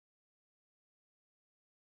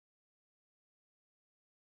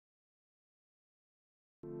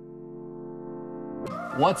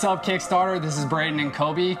What's up, Kickstarter? This is Braden and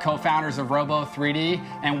Kobe, co-founders of Robo 3D,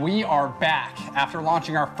 and we are back after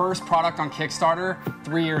launching our first product on Kickstarter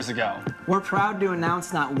 3 years ago. We're proud to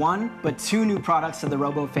announce not one, but two new products to the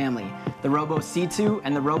Robo family, the Robo C2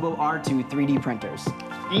 and the Robo R2 3D printers.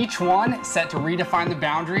 Each one set to redefine the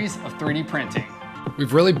boundaries of 3D printing.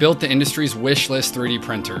 We've really built the industry's wish list 3D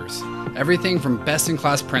printers. Everything from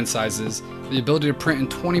best-in-class print sizes, the ability to print in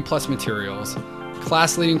 20+ materials,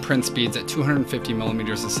 class-leading print speeds at 250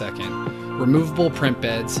 millimeters a second, removable print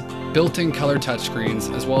beds, built-in color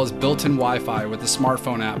touchscreens, as well as built-in Wi-Fi with a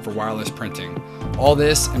smartphone app for wireless printing. All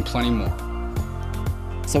this and plenty more.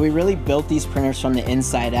 So we really built these printers from the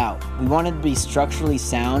inside out. We wanted to be structurally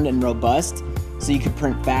sound and robust, so you could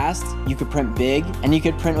print fast, you could print big, and you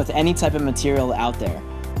could print with any type of material out there.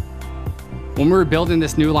 When we were building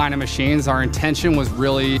this new line of machines, our intention was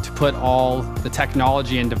really to put all the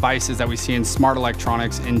technology and devices that we see in smart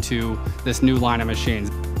electronics into this new line of machines.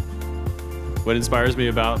 What inspires me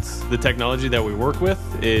about the technology that we work with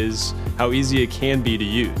is how easy it can be to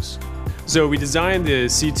use. So we designed the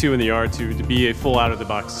C2 and the R2 to be a full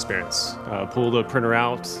out-of-the-box experience. Pull the printer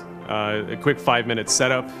out, a quick 5-minute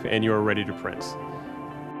setup, and you're ready to print.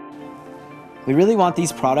 We really want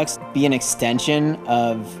these products to be an extension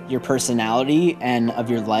of your personality and of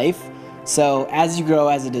your life. So as you grow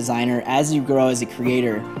as a designer, as you grow as a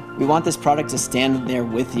creator, we want this product to stand there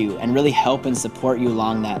with you and really help and support you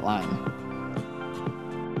along that line.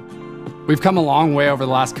 We've come a long way over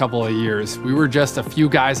the last couple of years. We were just a few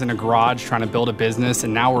guys in a garage trying to build a business,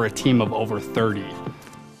 and now we're a team of over 30.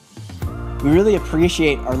 We really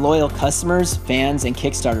appreciate our loyal customers, fans, and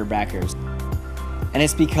Kickstarter backers. And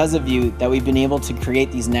it's because of you that we've been able to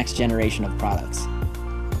create these next generation of products.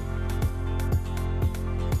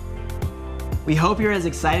 We hope you're as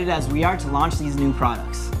excited as we are to launch these new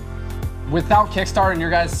products. Without Kickstarter and your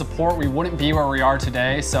guys' support, we wouldn't be where we are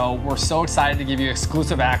today, so we're so excited to give you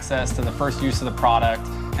exclusive access to the first use of the product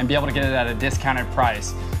and be able to get it at a discounted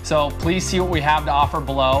price. So please see what we have to offer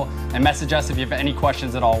below and message us if you have any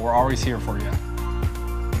questions at all. We're always here for you.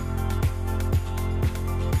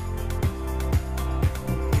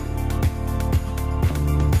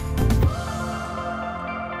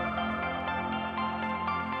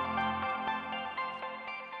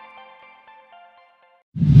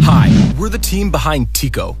 Hi, we're the team behind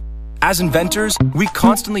Tiko. As inventors, we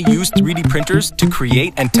constantly use 3D printers to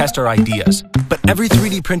create and test our ideas. But every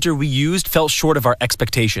 3D printer we used fell short of our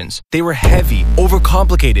expectations. They were heavy,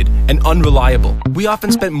 overcomplicated, and unreliable. We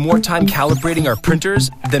often spent more time calibrating our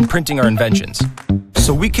printers than printing our inventions.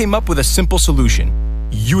 So we came up with a simple solution: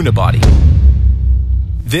 Unibody.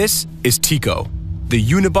 This is Tiko, the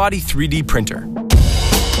Unibody 3D printer.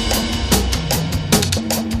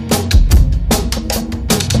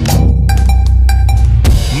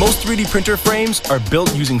 Most 3D printer frames are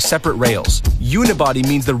built using separate rails. Unibody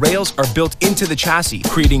means the rails are built into the chassis,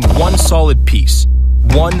 creating one solid piece.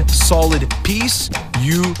 One solid piece,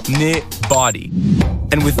 Unibody.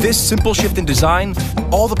 And with this simple shift in design,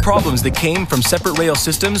 all the problems that came from separate rail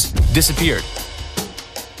systems disappeared.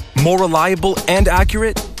 More reliable and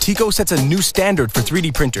accurate, Tiko sets a new standard for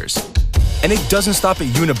 3D printers. And it doesn't stop at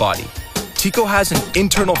Unibody. Tiko has an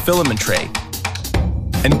internal filament tray,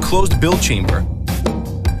 enclosed build chamber,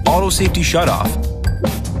 auto safety shutoff,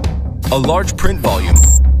 a large print volume,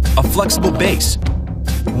 a flexible base,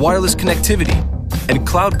 wireless connectivity, and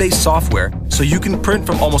cloud-based software so you can print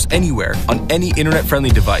from almost anywhere on any internet-friendly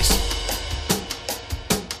device.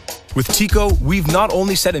 With Tiko, we've not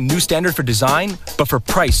only set a new standard for design, but for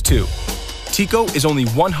price too. Tiko is only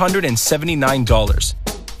 $179.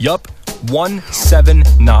 Yup,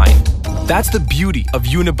 $179. That's the beauty of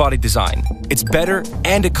Unibody design. It's better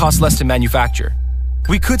and it costs less to manufacture.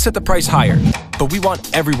 We could set the price higher, but we want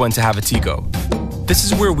everyone to have a Tiko. This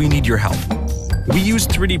is where we need your help. We use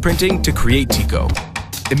 3D printing to create Tiko.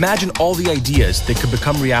 Imagine all the ideas that could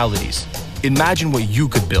become realities. Imagine what you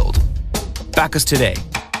could build. Back us today,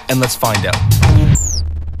 and let's find out.